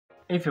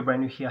If you're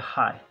brand new here,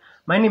 hi.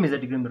 My name is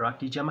Eddie the Rock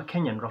DJ. I'm a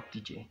Kenyan rock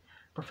DJ.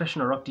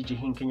 Professional rock DJ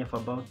here in Kenya for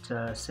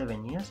about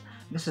 7 years.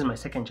 This is my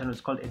second channel.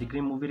 It's called Eddie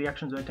Green Movie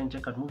Reactions, where I can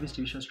check out movies,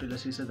 TV shows,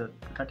 trailers, series, that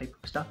type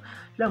of stuff.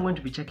 Today I'm going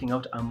to be checking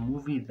out a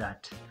movie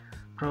that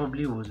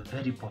probably was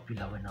very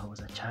popular when I was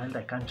a child.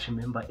 I can't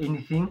remember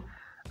anything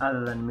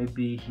other than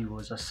maybe he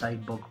was a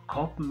cyborg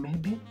cop,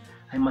 maybe.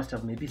 I must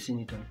have maybe seen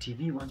it on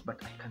TV once,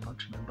 but I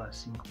cannot remember a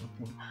single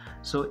thing.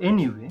 So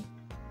anyway,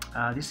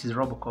 this is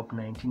Robocop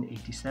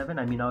 1987.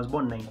 I mean, I was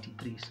born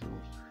 93, so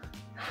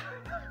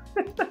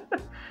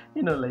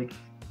you know, like,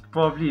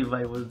 probably if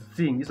I was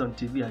seeing this on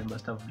TV, I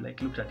must have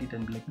like looked at it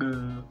and be like,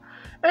 Gah.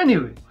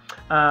 Anyway,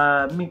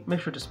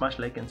 make sure to smash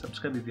like and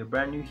subscribe if you're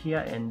brand new here.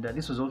 And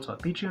this was also a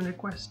Patreon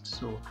request,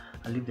 so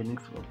I'll leave the link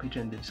for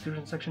Patreon in the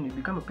description section. If you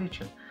become a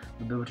patron,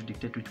 you'll be able to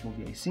dictate which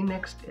movie I see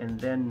next, and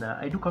then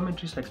I do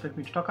commentaries, so expect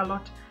me to talk a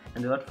lot.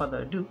 And without further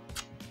ado,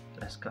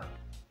 let's go.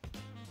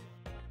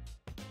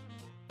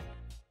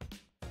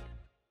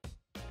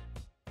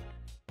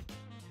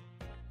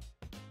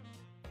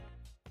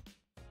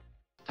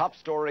 Top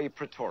story,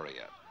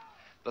 Pretoria.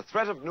 The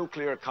threat of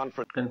nuclear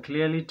confrontation Can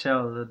clearly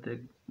tell that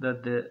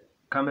the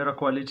camera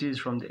quality is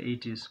from the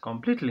 80s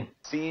completely.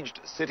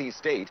 Besieged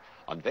city-state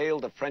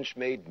unveiled a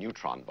French-made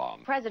neutron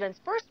bomb. President's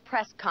first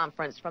press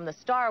conference from the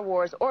Star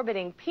Wars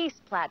orbiting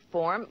peace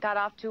platform got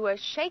off to a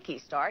shaky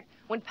start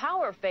when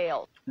power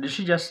failed. Did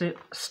she just say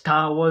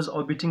Star Wars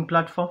orbiting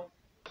platform?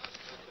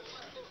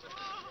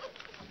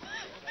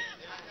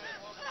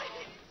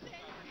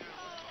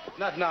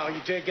 Not now. You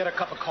dare get a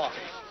cup of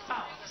coffee.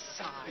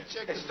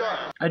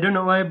 I don't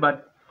know why,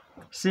 but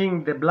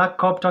seeing the black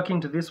cop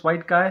talking to this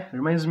white guy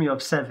reminds me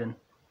of Seven.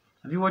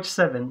 Have you watched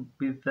Seven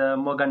with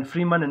Morgan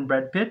Freeman and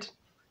Brad Pitt?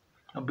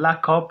 A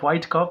black cop,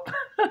 white cop.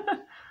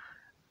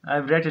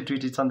 I've reacted to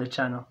it. It's on the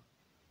channel.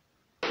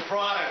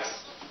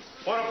 Surprise!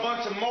 What a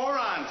bunch of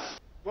morons!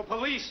 We're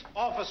police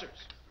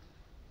officers.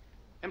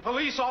 And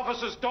police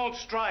officers don't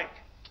strike.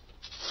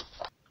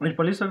 Wait,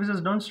 police officers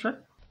don't strike?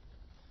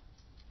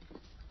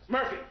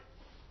 Murphy,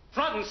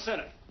 front and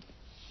center.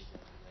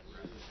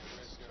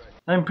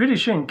 I'm pretty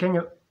sure in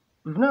Kenya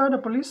we've never had a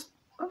police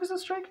officer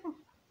striking.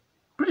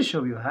 Pretty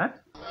sure we had.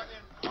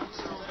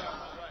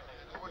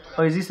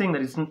 Or is he saying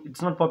that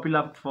it's not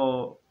popular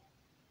for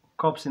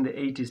cops in the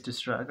 80s to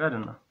strike? I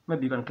don't know.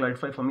 Maybe you can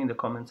clarify for me in the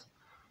comments.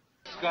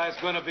 This guy's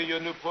gonna be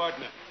your new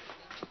partner.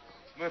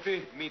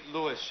 Murphy, meet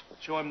Lewis.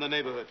 Show him the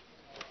neighborhood.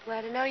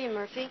 Glad to know you,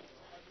 Murphy.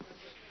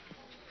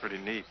 Pretty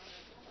neat.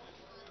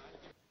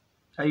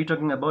 Are you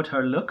talking about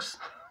her looks?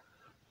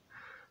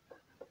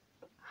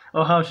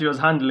 Or how she was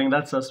handling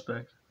that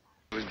suspect?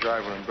 The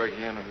driver and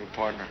breaking in on your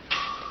partner.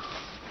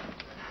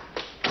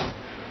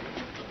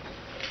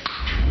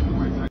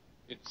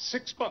 In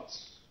 6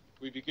 months,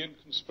 we begin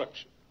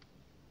construction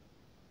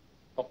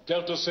of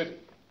Delta City.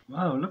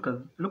 Wow, look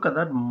at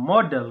that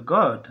model,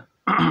 God.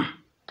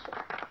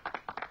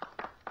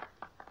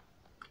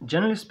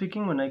 Generally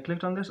speaking, when I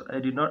clicked on this,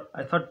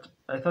 I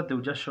thought they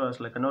would just show us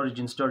like an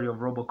origin story of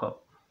Robocop.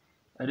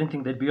 I didn't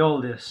think there'd be all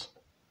this.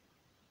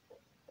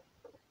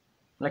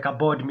 Like a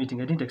board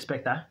meeting. I didn't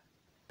expect that.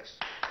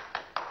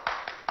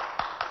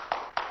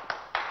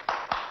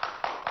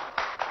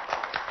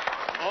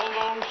 All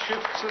those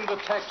shifts in the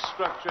tax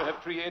structure have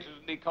created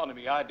an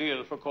economy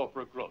ideal for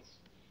corporate growth.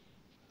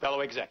 Fellow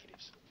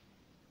executives,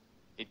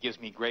 it gives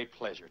me great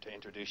pleasure to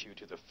introduce you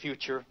to the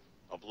future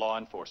of law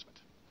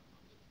enforcement.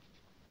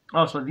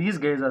 Oh, so these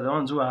guys are the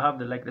ones who have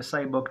the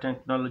cyborg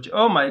technology.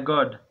 Oh my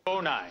God.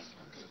 09.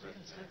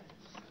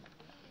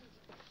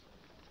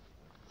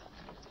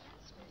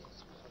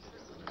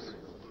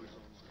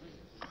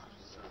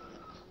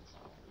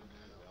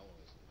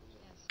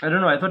 I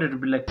don't know, I thought it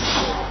would be like,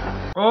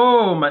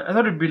 oh my, I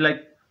thought it would be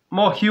like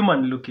more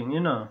human looking,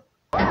 you know.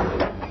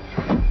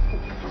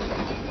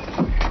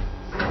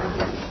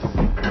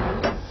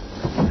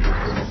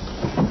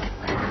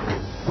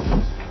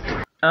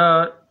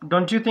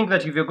 Don't you think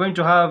that if you're going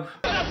to have,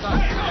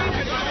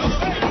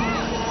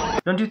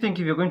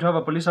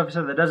 a police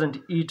officer that doesn't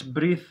eat,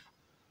 breathe,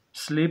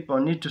 sleep, or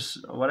need to,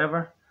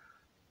 whatever,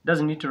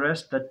 doesn't need to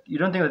rest, that you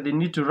don't think that they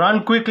need to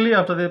run quickly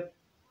after the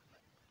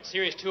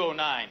Series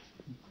 209.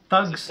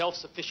 thugs? It's a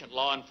self-sufficient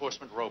law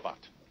enforcement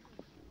robot.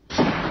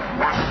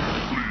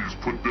 Please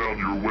put down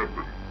your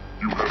weapon.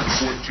 You have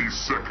 20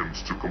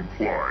 seconds to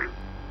comply.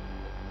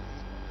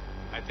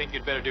 I think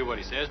you'd better do what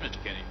he says, Mr.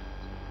 Kenny.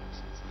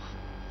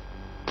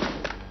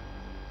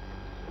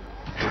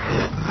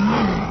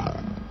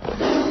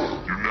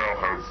 You now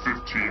have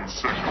 15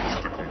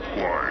 seconds to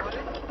comply.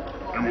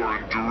 You are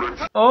in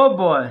direct... Oh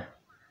boy.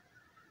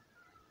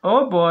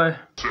 Oh boy.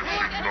 Section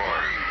 9.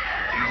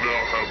 You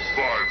now have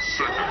 5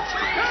 seconds to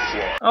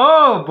comply.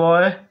 Oh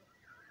boy.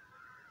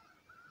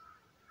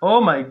 Oh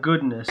my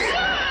goodness. I am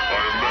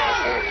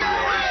now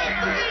authorized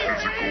to use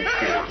physical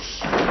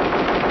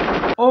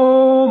force.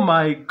 Oh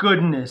my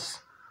goodness.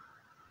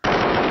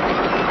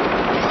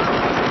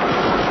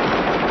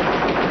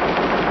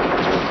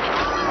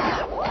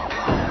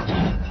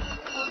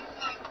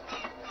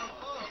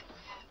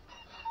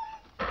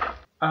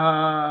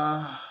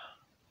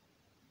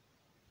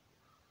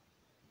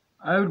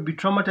 I would be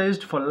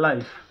traumatized for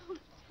life.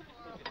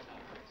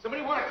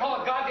 Somebody want to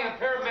call a goddamn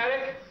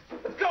paramedic?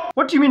 Let's go!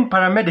 What do you mean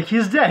paramedic?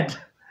 He's dead.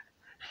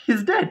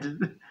 He's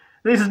dead.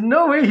 There's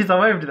no way he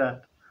survived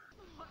that.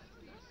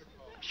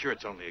 I'm sure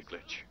it's only a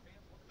glitch.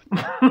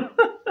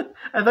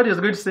 I thought he was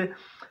going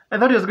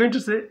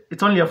to say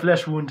it's only a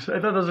flesh wound. I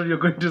thought that's what you were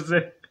going to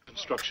say.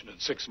 Construction in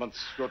 6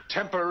 months. Your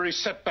temporary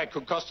setback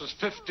could cost us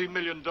 $50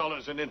 million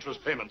in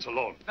interest payments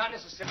alone. Not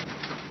necessarily.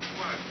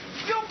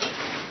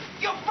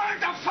 You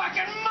burned the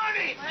fucking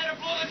money! I had to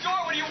blow the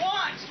door. What do you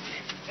want?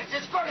 It's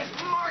as good as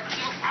Mark,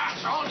 you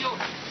asshole! You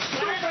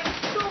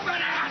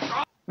stupid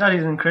asshole! That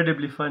is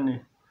incredibly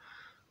funny.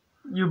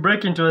 You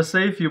break into a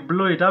safe, you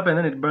blow it up, and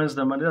then it burns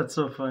the money. That's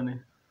so funny.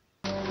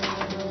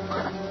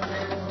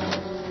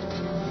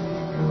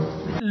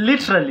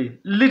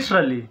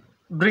 Literally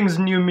brings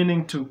new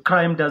meaning to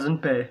crime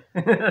doesn't pay.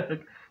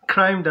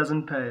 Crime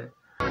doesn't pay.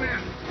 What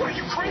are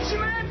you, crazy,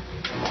 man?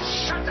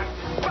 Shut the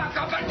fuck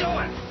up and do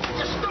it!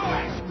 Just do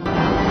it!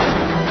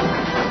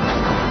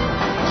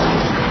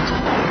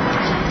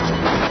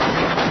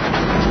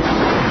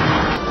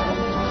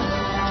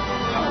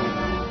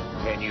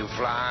 Can you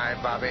fly,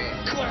 Bobby?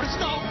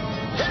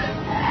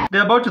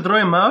 They're about to throw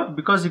him out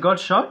because he got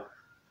shot?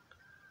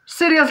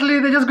 Seriously?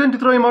 They're just going to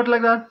throw him out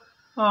like that?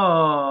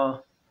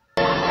 Oh.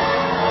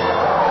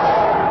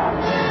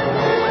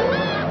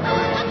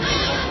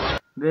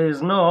 There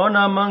is no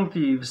honor among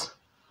thieves.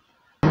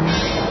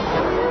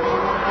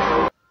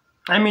 I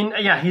mean,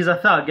 yeah, he's a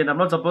thug, and I'm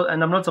not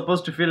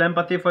supposed to feel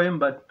empathy for him,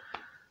 but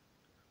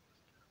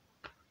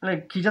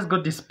like he just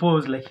got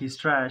disposed like he's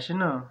trash, you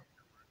know.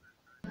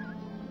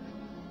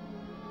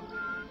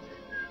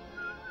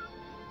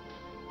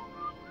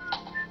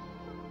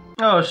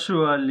 Oh,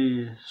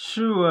 surely.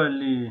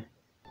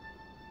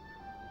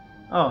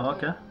 Oh,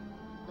 okay.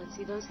 Let's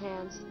see those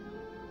hands.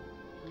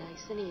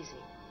 Nice and easy.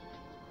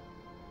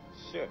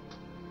 Sure.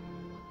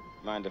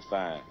 Mind if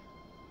I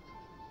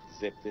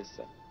zip this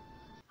up?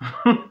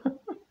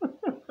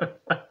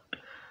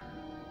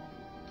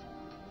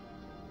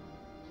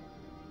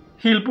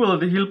 He'll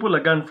pull a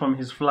gun from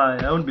his fly.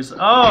 I won't be so.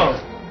 Oh!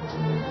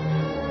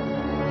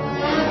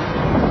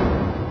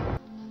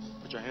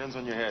 Put your hands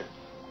on your head.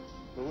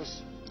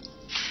 Lewis?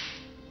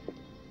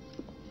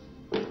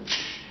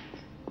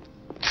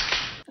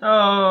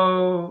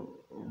 Oh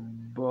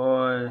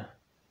boy.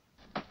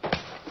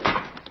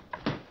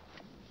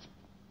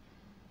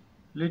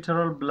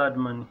 Literal blood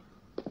money.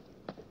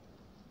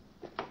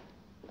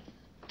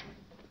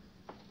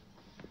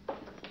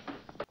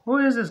 Who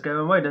is this guy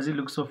and why does he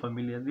look so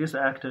familiar? This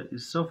actor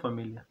is so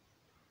familiar.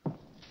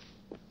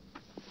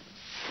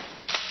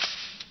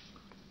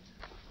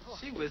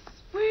 She was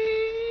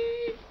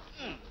sweet.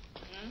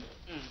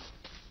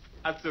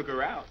 I took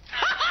her out.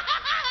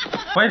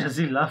 Why does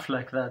he laugh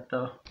like that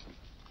though?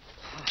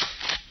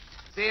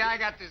 See, I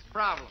got this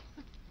problem.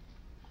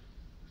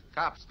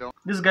 Cops don't.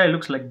 This guy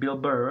looks like Bill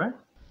Burr, right?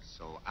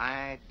 So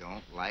I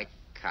don't like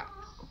cops.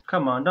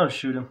 Come on, don't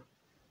shoot him.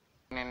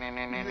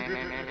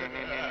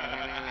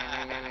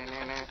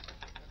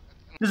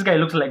 This guy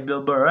looks like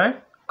Bill Burr,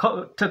 right?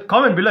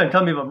 Comment below and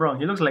tell me if I'm wrong.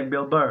 He looks like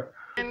Bill Burr.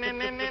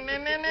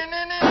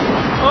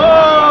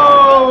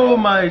 Oh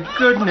my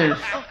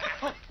goodness.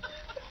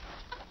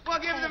 Well,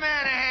 give the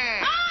man a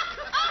hand.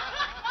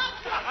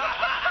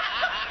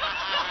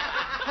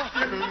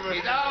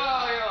 He's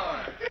all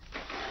yours.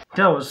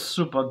 That was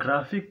super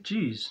graphic,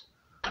 jeez.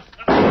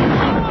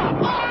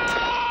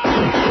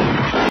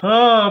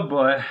 Oh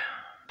boy.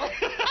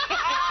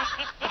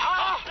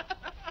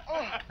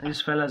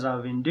 These fellas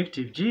are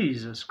vindictive,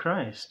 Jesus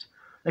Christ.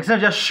 Instead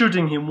of just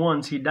shooting him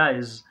once he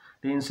dies,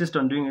 they insist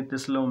on doing it the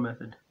slow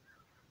method.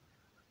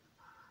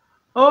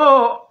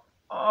 Oh,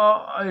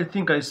 I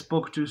think I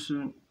spoke too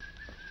soon.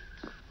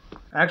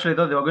 I actually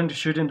thought they were going to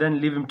shoot him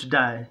then leave him to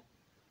die.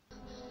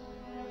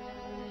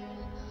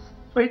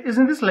 Wait,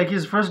 isn't this like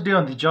his first day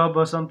on the job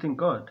or something?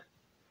 God.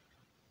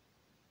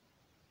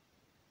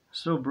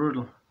 So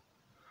brutal.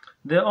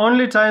 The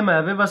only time I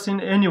have ever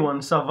seen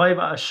anyone survive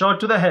a shot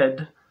to the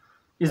head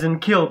is in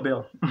Kill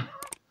Bill.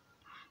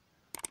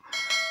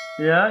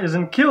 Yeah, is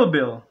in Kill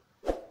Bill.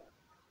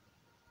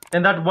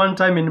 And that one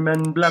time in Men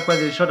in Black where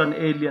they shot an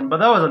alien. But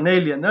that was an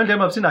alien. The only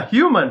time I've seen a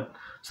human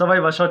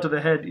survive a shot to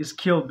the head is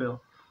Kill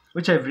Bill,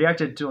 which I've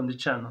reacted to on the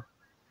channel.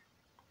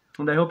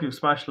 And I hope you've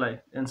smashed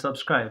like and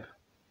subscribe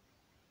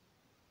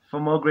for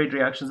more great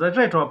reactions. I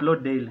try to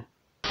upload daily.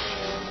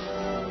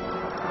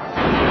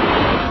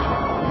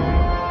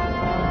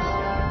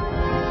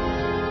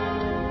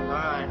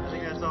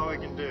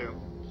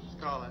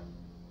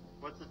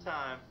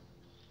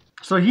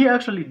 So he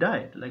actually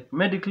died. Like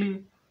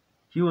medically,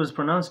 he was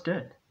pronounced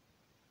dead.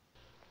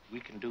 We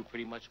can do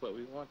pretty much what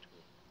we want to.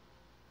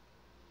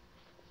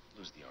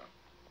 Lose the arm.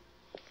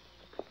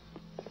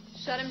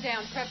 Shut him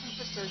down. Prep him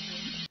for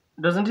surgery.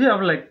 Doesn't he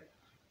have like?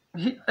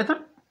 I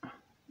thought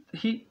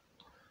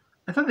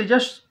they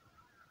just.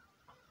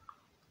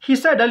 He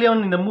said earlier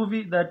on in the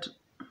movie that.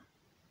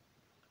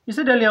 He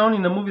said earlier on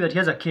in the movie that he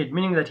has a kid,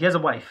 meaning that he has a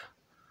wife.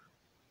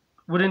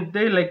 Wouldn't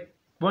they like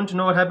want to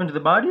know what happened to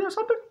the body or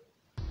something?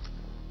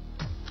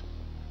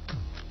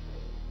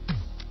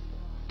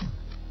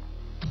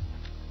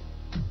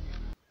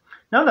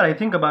 Now that I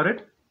think about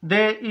it,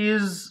 there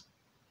is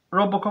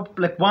Robocop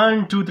like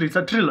 1, 2, 3. It's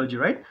a trilogy,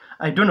 right?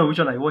 I don't know which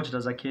one I watched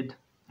as a kid,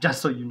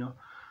 just so you know.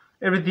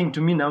 Everything to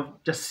me now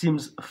just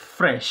seems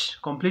fresh,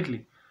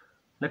 completely.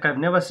 Like I've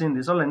never seen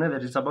this. All I know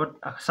that it's about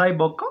a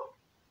cyborg cop.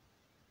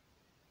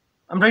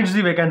 I'm trying to see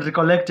if I can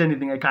recollect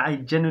anything. I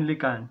genuinely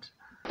can't.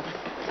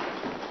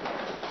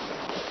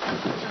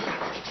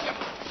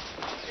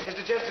 His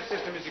digestive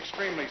system is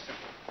extremely simple.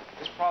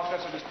 This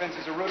processor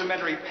dispenses a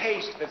rudimentary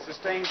paste that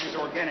sustains his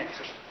organic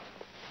system.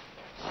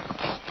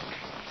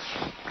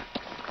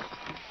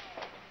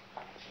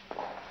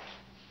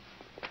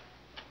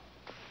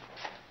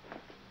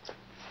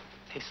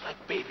 Tastes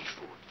like baby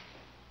food.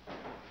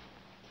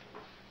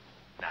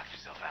 Knock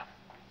yourself out.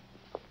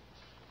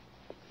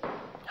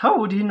 How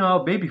would he know how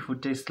baby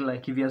food tastes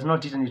like if he has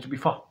not eaten it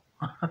before?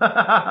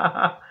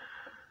 I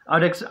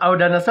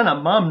would understand a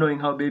mom knowing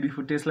how baby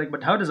food tastes like,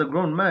 but how does a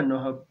grown man know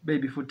how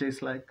baby food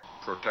tastes like?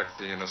 Protect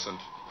the innocent,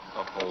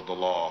 uphold the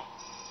law.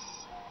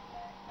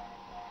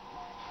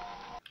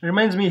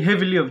 Reminds me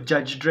heavily of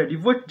Judge Dredd.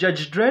 You've watched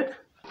Judge Dredd?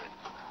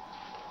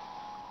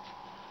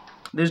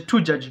 There's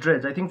 2 Judge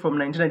Dredds, I think from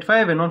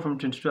 1995 and one from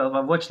 2012.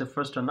 I've watched the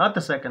first one, not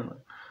the second one.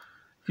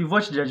 If you've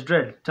watched Judge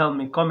Dredd, tell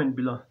me, comment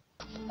below.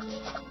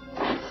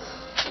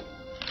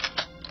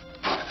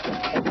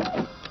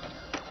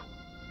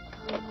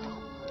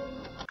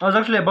 I was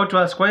actually about to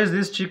ask, why is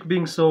this chick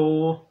being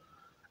so,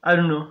 I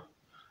don't know.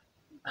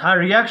 Her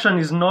reaction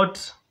is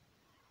not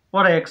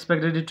what I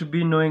expected it to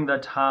be, knowing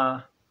that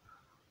her,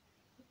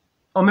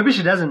 or maybe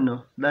she doesn't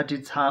know that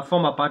it's her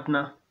former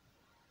partner.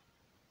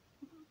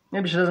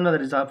 Maybe she doesn't know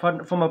that it's her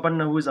former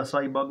partner who is a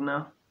cyborg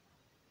now.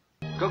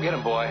 Go get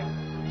him, boy.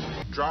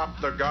 Drop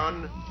the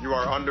gun. You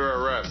are under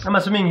arrest. I'm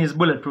assuming he's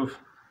bulletproof.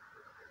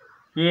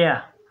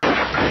 Yeah.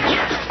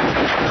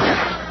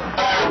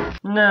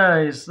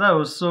 Nice. That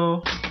was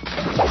so...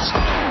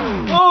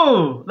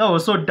 Oh! That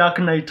was so Dark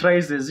Knight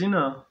Rises, you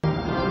know.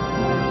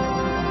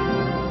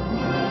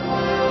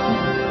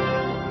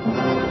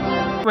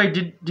 Wait,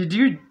 did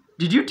you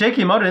take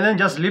him out and then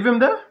just leave him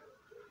there?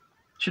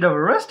 Should have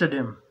arrested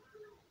him.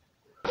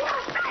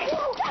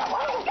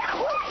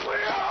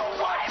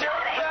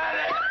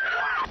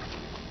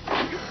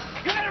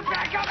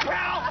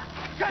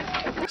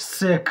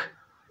 Sick.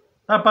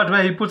 That part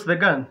where he puts the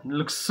gun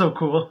looks so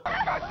cool.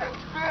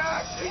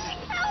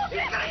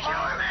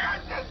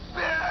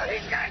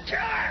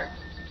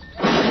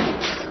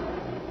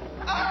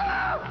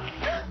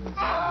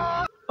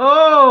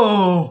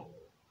 Oh!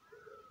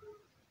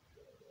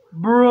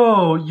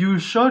 Bro, you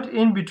shot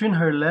in between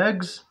her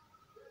legs?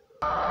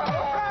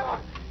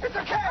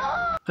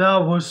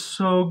 That was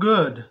so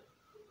good.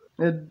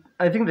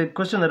 I think the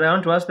question that I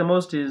want to ask the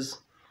most is,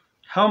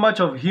 how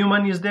much of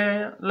human is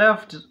there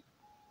left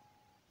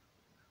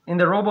in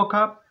the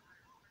Robocop?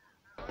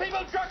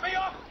 People jerk me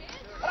off,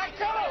 and I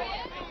tell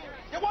them,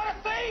 you want to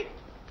see?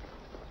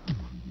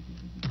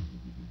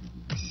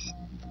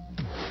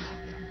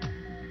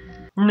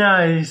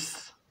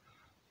 Nice.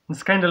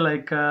 It's kind of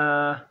like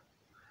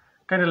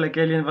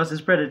Alien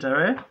vs Predator,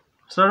 right?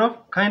 Sort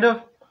of, kind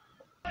of.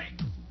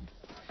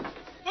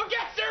 We'll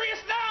get serious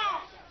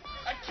now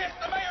and kiss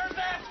the mayor's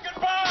ass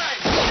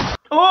goodbye.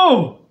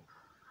 Oh,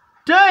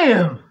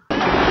 damn.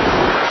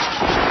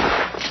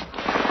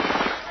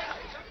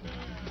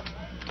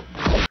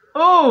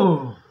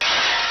 Oh!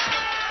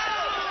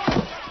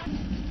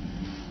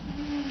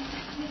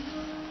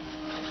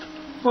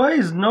 Why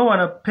is no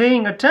one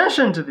paying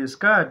attention to this?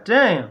 God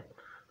damn!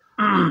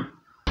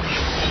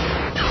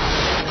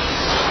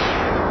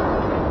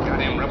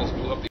 Goddamn rebels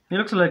blew up the... He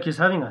looks like he's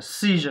having a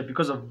seizure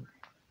because of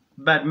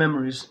bad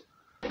memories.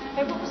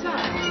 Hey, what was that?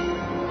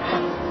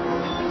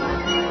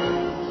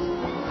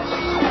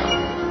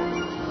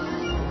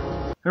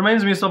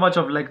 Reminds me so much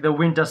of like the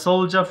Winter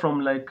Soldier from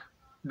like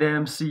the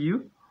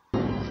MCU.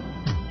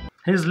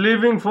 He's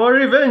leaving for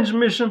revenge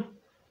mission.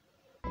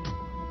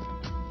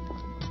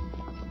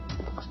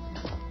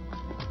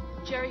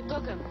 Jerry,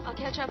 book him. I'll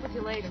catch up with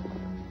you later.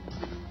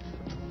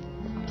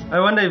 I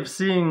wonder if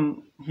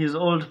seeing his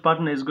old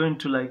partner is going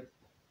to like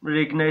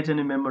reignite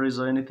any memories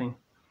or anything.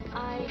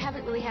 I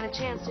haven't really had a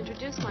chance to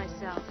introduce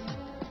myself.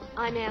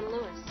 I'm Ann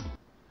Lewis.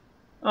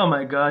 Oh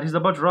my god, he's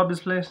about to rob this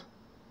place.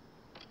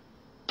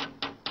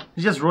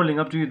 He's just rolling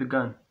up to you with the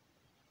gun.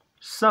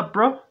 Sup,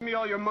 bro? Give me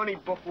all your money,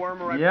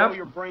 bookworm, or I Yep. blow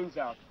your brains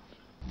out.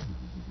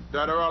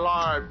 Dead or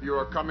alive, you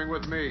are coming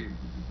with me.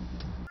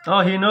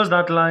 Oh, he knows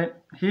that line.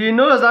 He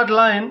knows that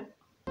line.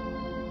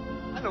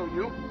 I know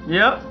you.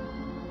 Yep.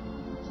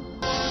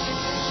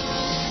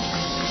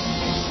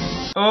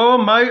 Oh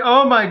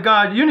my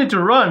god, you need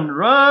to run.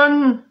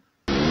 Run.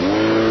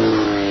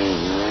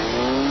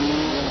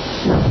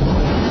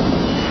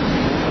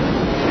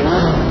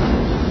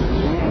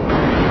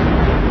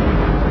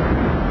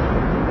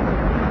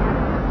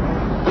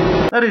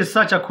 That is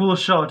such a cool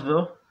shot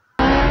though.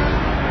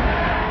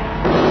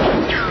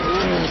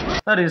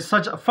 That is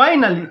such a...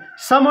 Finally,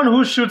 someone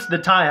who shoots the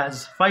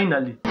tires.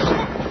 Finally.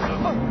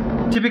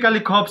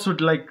 Typically cops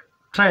would like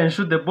try and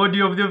shoot the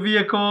body of the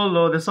vehicle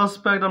or the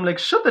suspect. I'm like,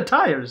 shoot the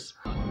tires.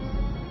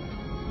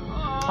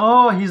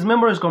 Oh, his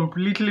memory is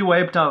completely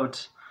wiped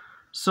out.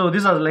 So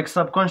these are like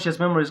subconscious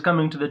memories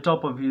coming to the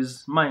top of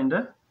his mind,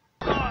 eh?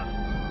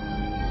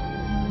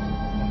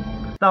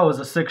 That was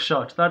a sick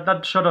shot.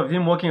 That shot of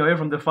him walking away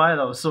from the fire,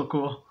 that was so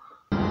cool.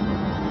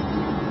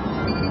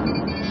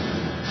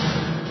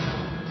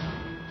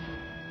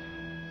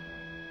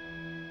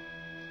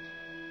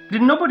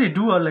 Did nobody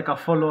do like a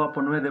follow-up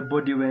on where the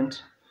body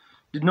went?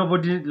 Did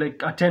nobody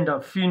like attend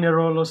a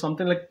funeral or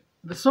something? Like,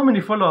 there's so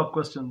many follow-up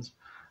questions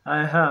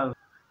I have.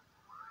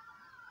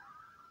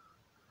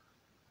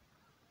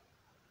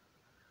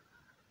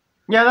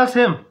 Yeah, that's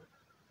him.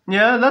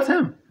 Yeah, that's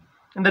him.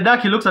 In the dark,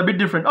 he looks a bit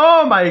different.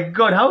 Oh my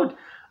God, how?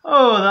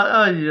 Oh,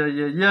 that.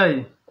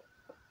 Yeah.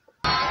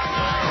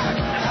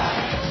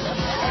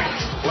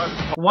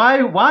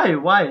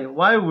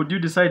 Why would you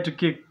decide to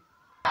kick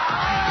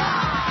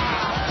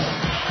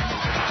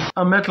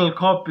a metal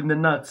cop in the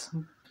nuts?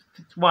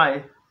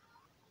 Why?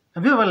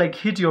 Have you ever like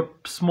hit your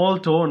small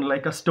toe on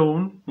like a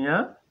stone?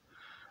 Yeah?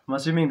 I'm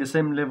assuming the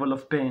same level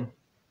of pain.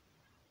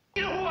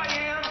 You know who I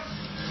am?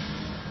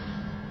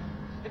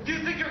 If you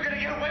think you're gonna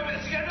get away with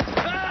this again...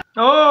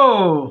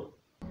 Oh!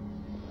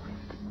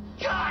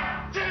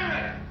 God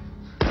damn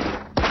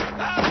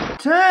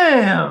it!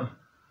 Damn!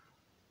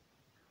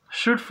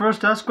 Shoot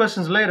first, ask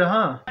questions later,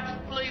 huh?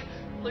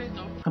 Please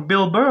don't.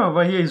 Bill Burr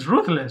over here is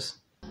ruthless.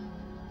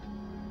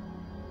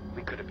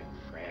 We could have been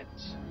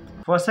friends.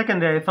 For a second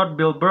there, I thought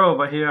Bill Burr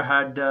over here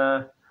had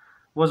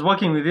was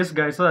working with this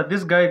guy, so that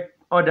this guy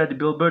ordered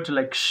Bill Burr to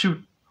like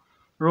shoot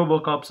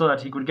Robocop so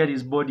that he could get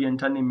his body and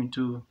turn him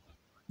into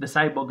the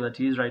cyborg that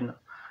he is right now.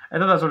 I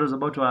thought that's what was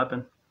about to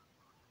happen.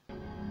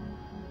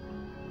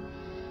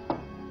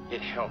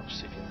 It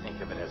helps if you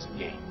think of it as a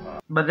game.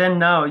 But then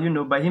now, you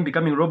know, by him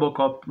becoming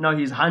Robocop, now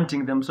he's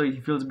hunting them, so he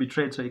feels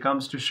betrayed, so he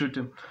comes to shoot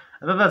him.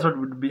 I thought that's what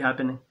would be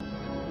happening.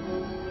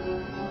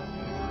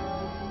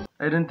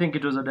 I didn't think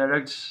it was a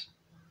direct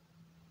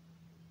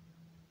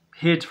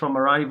hit from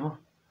a rival.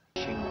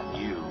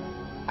 You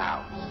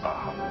out.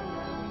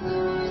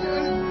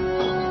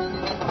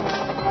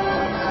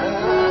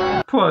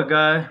 Poor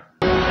guy.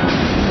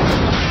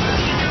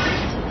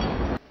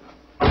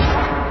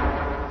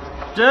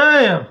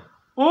 Damn!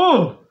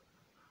 Ooh!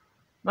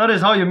 That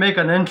is how you make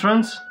an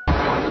entrance.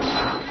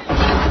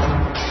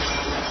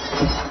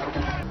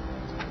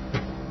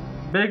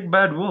 Big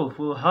bad wolf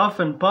will huff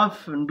and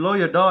puff and blow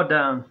your door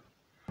down.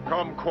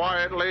 Come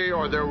quietly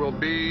or there will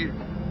be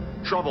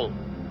trouble.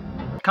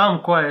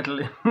 Come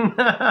quietly.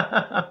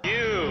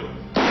 You!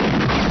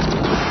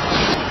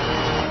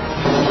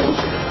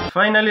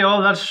 Finally,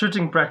 all that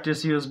shooting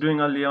practice he was doing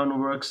early on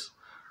works.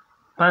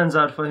 Pans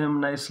out for him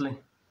nicely.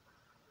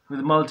 With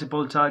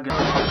multiple targets.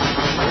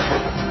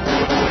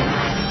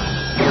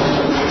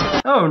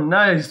 Oh,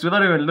 nice,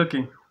 without even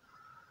looking.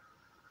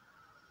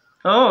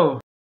 Oh.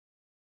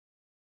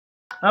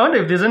 I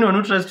wonder if there's anyone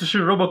who tries to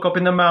shoot Robocop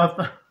in the mouth.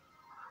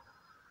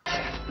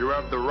 You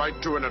have the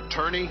right to an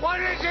attorney? What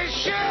is this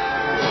shit?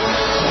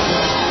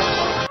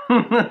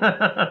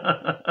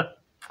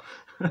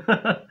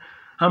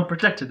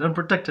 Unprotected.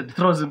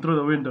 Throws him through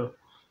the window.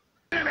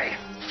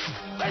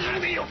 Listen to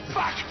me, you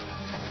fuck!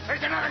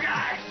 There's another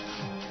guy!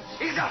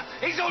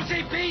 He's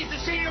OCP, he's the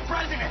senior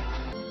president!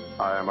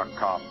 I am a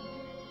cop.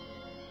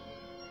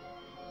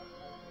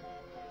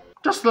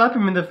 Just slap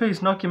him in the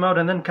face, knock him out,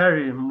 and then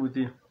carry him with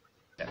you.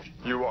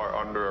 You are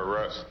under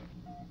arrest.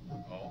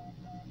 Oh?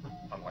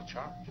 On what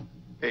charge?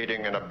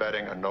 Aiding and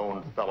abetting a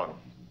known felon.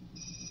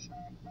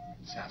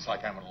 Sounds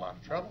like I'm in a lot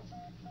of trouble.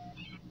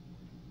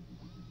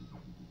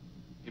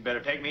 You better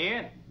take me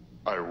in.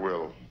 I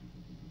will.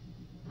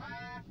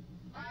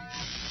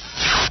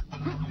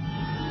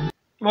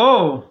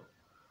 Oh!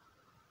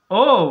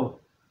 Oh!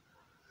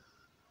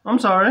 I'm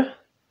sorry.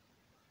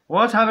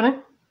 What's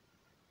happening?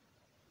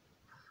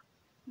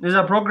 Is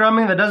there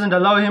programming that doesn't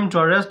allow him to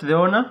arrest the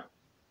owner?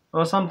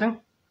 Or something?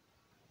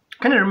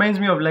 Kind of reminds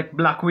me of like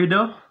Black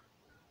Widow.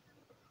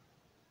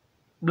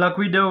 Black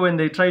Widow, when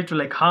they try to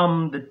like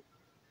harm the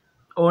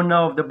owner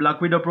of the Black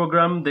Widow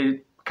program,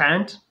 they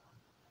can't.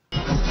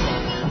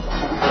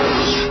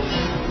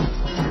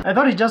 I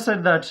thought he just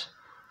said that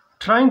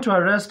trying to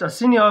arrest a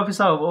senior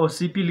officer of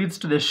OCP leads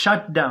to the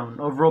shutdown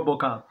of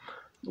Robocop.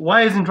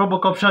 Why isn't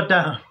Robocop shut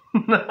down?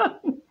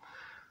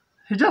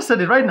 He just said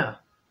it right now.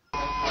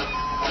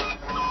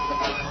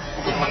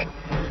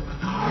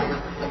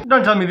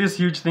 Don't tell me this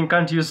huge thing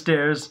can't use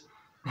stairs.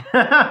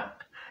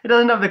 It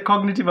doesn't have the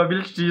cognitive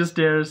ability to use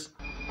stairs.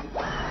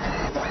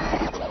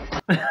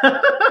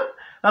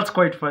 That's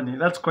quite funny.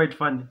 That's quite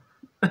funny.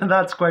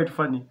 That's quite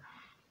funny.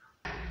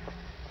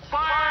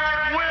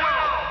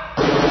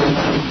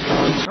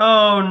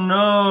 Oh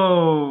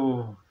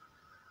no!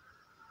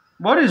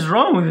 What is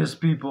wrong with these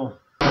people?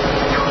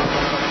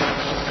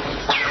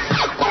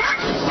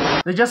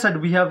 They just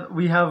said we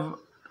have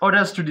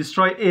orders to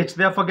destroy it.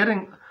 They are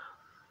forgetting,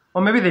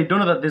 or maybe they don't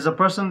know that there's a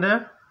person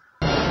there.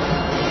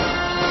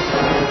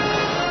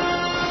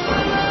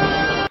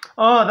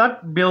 Oh,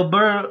 that Bill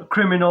Burr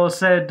criminal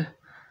said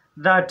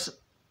that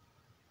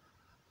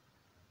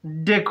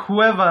dick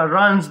whoever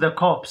runs the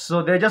cops,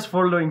 so they're just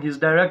following his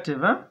directive,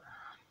 huh?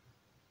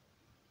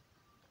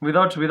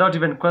 Without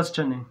even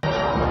questioning.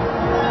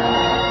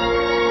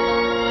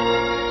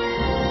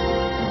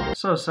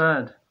 So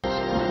sad.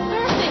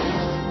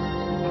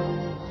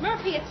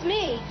 Murphy, it's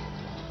me.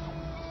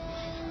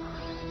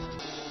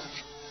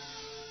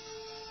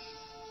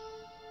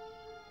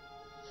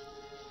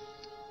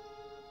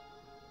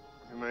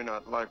 You may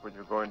not like what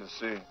you're going to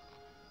see.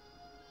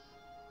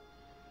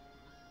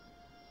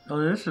 Oh,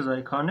 this is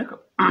iconic.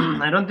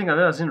 I don't think I've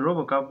ever seen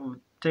Robocop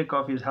take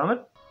off his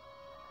helmet.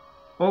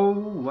 Oh,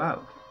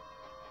 wow.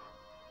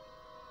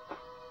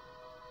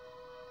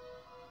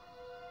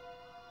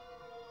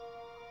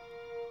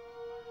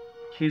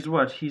 He's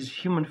what? He's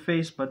human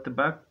face, but the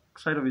back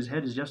side of his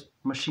head is just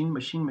machine.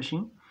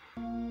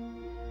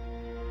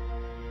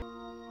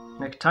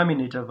 Like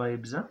Terminator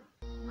vibes, huh?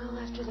 Well,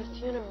 after the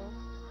funeral.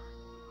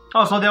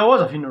 Oh, so there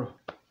was a funeral.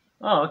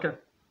 Oh, okay.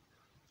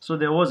 So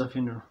there was a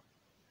funeral.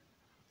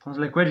 I was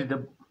like, where did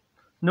the...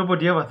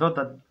 Nobody ever thought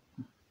that...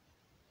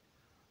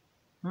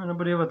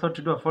 Nobody ever thought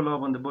to do a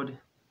follow-up on the body.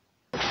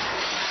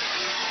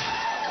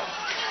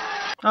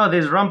 Oh,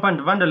 there's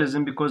rampant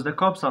vandalism because the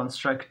cops are on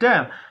strike.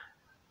 Damn.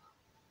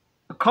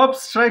 The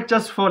cops strike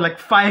just for like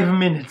 5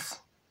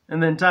 minutes.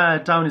 And the entire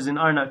town is in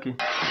anarchy.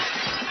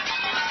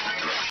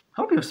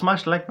 Hope you've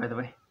smashed like, by the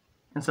way.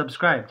 And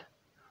subscribed.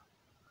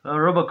 Oh,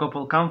 Robocop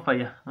will come for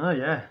you. Oh,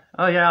 yeah.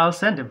 Oh, yeah, I'll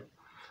send him.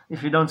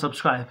 If you don't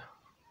subscribe.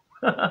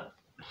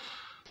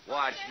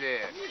 Watch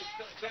this.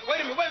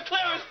 Wait a minute, wait,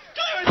 Clarence!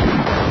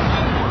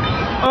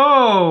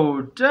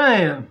 Oh,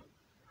 damn.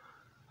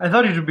 I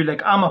thought it would be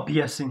like armor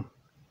piercing.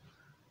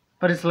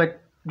 But it's like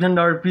an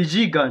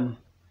RPG gun.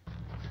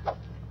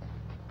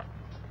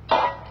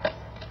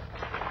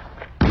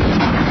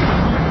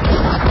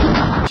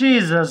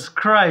 Jesus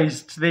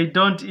Christ. They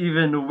don't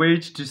even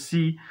wait to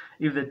see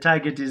if the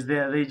target is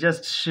there. They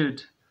just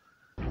shoot.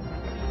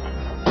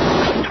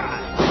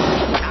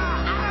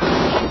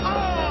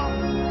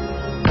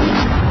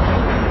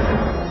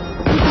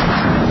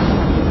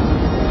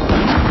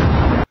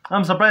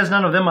 I'm surprised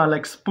none of them are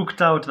like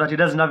spooked out that he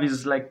doesn't have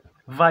his like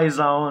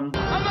visor on.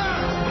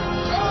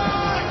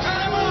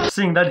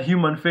 Seeing that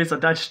human face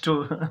attached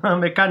to a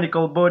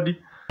mechanical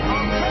body.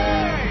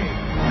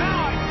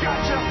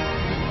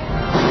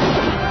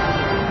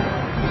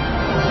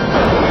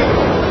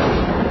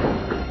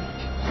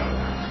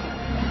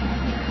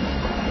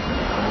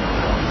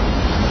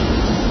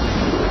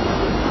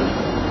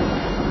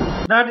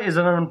 That is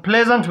an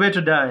unpleasant way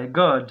to die.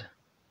 God.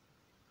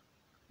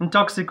 And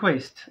toxic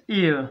waste.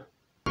 Ew.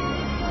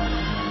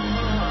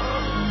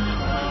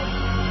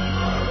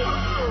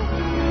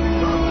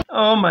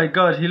 Oh my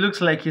god, he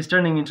looks like he's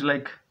turning into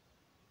like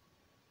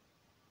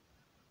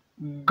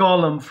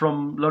Gollum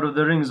from Lord of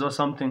the Rings or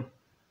something.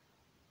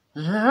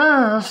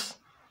 Yes,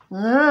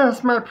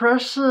 yes, my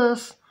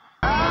precious.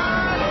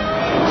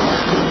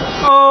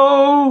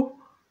 Oh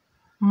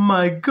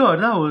my god,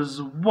 that was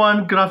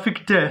one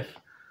graphic death.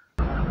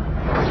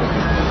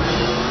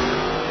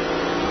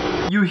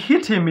 You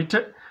hit him,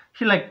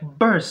 he like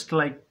burst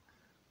like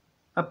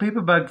a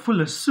paper bag full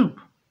of soup.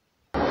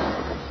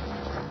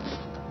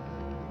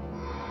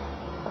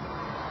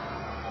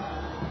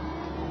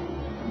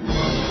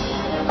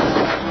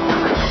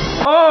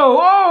 Oh,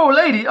 oh,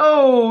 lady,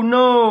 oh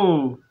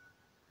no.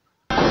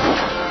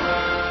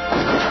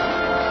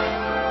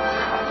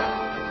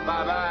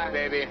 Bye-bye,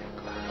 baby.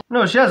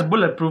 No, she has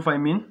bulletproof, I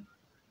mean.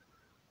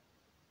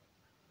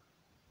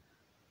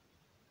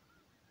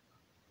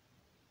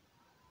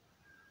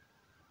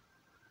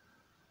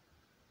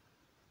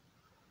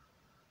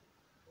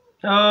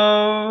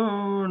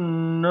 Oh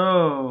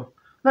no.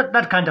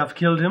 That can't have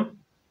killed him.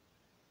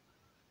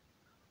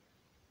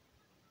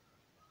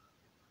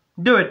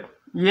 Do it.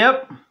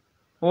 Yep.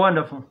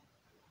 Wonderful.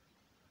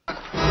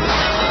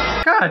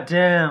 God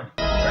damn.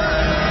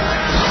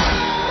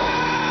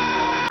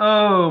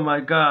 Oh my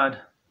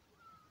god.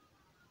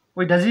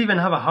 Wait, does he even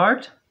have a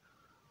heart?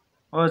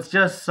 Or it's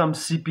just some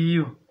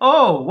CPU?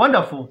 Oh,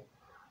 wonderful.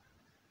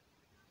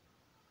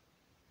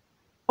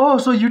 Oh,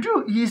 so you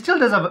do. He still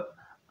does have a...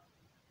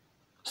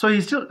 So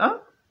he still... Huh?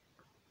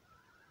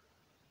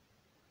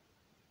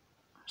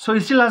 So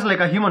he still has like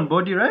a human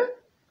body, right?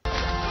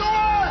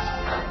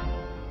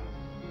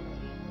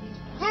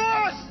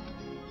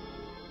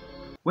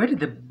 Where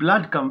did the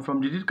blood come from?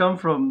 Did it come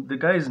from the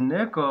guy's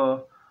neck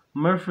or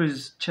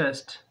Murphy's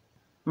chest?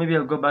 Maybe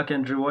I'll go back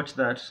and rewatch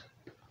that.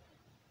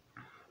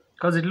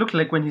 Because it looked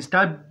like when he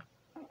stabbed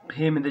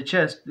him in the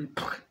chest...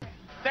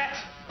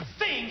 That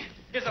thing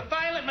is a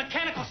violent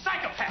mechanical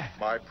psychopath!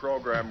 My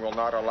program will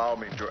not allow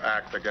me to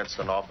act against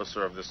an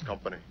officer of this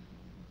company.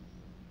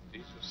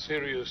 These are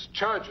serious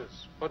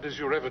charges. What is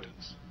your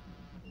evidence?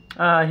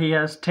 He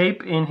has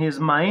tape in his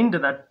mind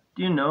that,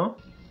 you know,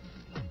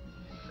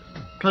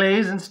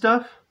 plays and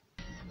stuff.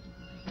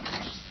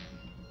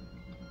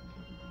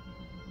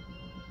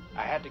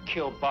 I had to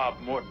kill Bob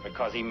Morton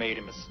because he made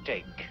a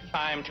mistake.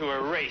 Time to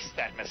erase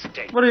that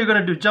mistake. What are you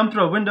gonna do? Jump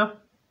through a window?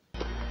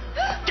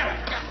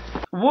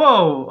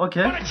 Whoa,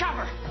 okay. On a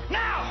chopper,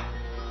 now!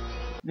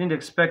 Didn't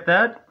expect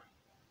that.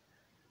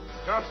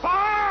 You're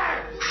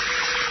fired!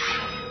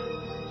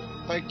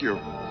 Thank you.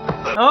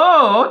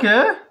 Oh,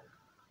 okay.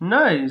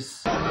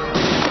 Nice.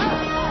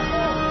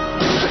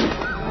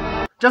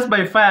 Just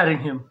by firing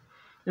him,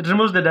 it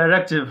removes the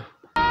directive.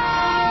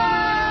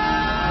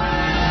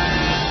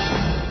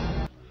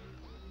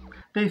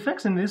 The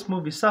effects in this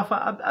movie suffer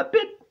a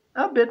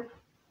bit.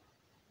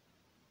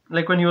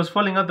 Like when he was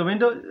falling out the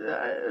window,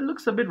 it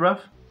looks a bit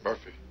rough.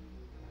 Murphy.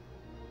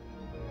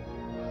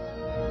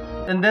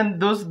 And then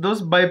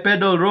those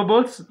bipedal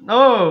robots.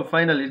 Oh,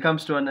 finally it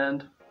comes to an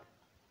end.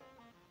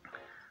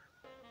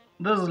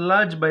 Those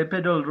large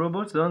bipedal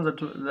robots, the ones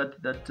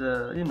that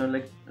you know,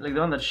 like the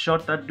one that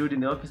shot that dude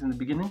in the office in the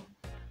beginning.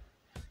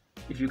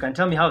 If you can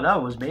tell me how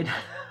that was made.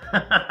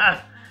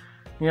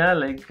 Yeah,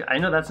 like I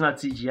know that's not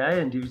CGI,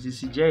 and if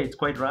it's CGI, it's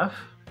quite rough.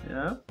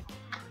 Yeah,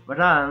 but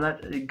other than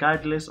that,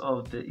 regardless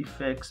of the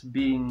effects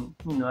being,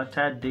 you know, a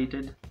tad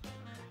dated,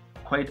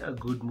 quite a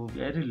good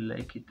movie. I really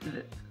like it.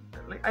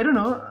 Like, I don't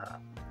know.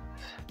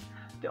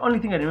 The only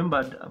thing I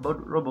remembered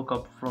about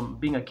Robocop from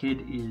being a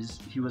kid is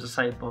he was a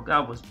cyborg.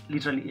 That was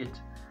literally it.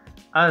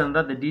 Other than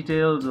that, the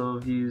details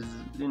of his,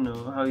 you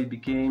know, how he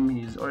became,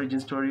 his origin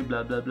story,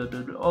 blah blah blah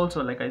blah blah.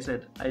 Also, like I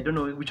said, I don't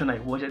know which one I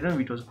watched. I don't know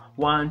if it was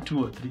 1,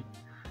 2, or 3.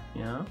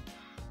 Yeah.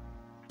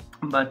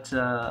 But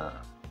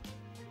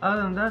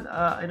other than that,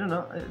 I don't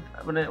know.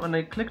 When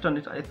I clicked on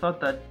it, I thought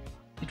that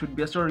it would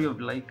be a story of,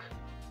 like,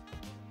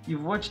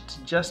 you've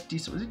watched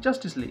Justice. Was it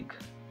Justice League?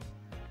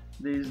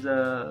 There's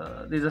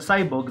a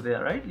cyborg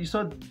there, right? You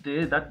saw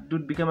that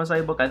dude became a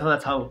cyborg. I thought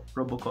that's how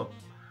Robocop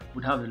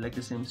would have, like,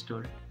 the same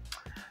story.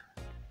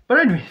 But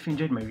anyway, if you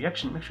enjoyed my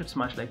reaction, make sure to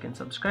smash like and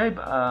subscribe.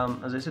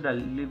 As I said, I'll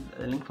leave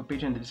a link for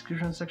Patreon in the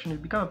description section. If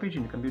you become a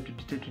patron, you can be able to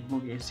detect which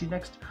movie I see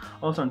next.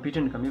 Also on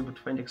Patreon, you can be able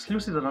to find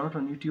exclusives that are not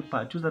on YouTube,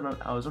 part 2s that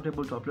I was not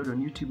able to upload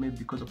on YouTube, maybe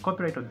because of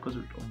copyright or because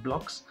of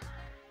blocks.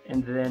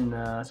 And then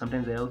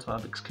sometimes I also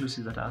have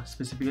exclusives that are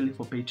specifically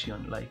for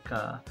Patreon, like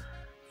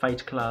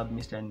Fight Club,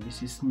 Mr. and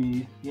Mrs.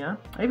 Smith. Yeah,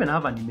 I even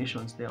have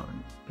animations there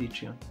on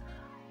Patreon.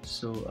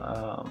 So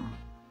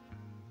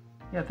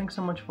yeah, thanks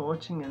so much for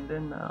watching, and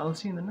then I'll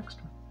see you in the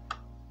next one.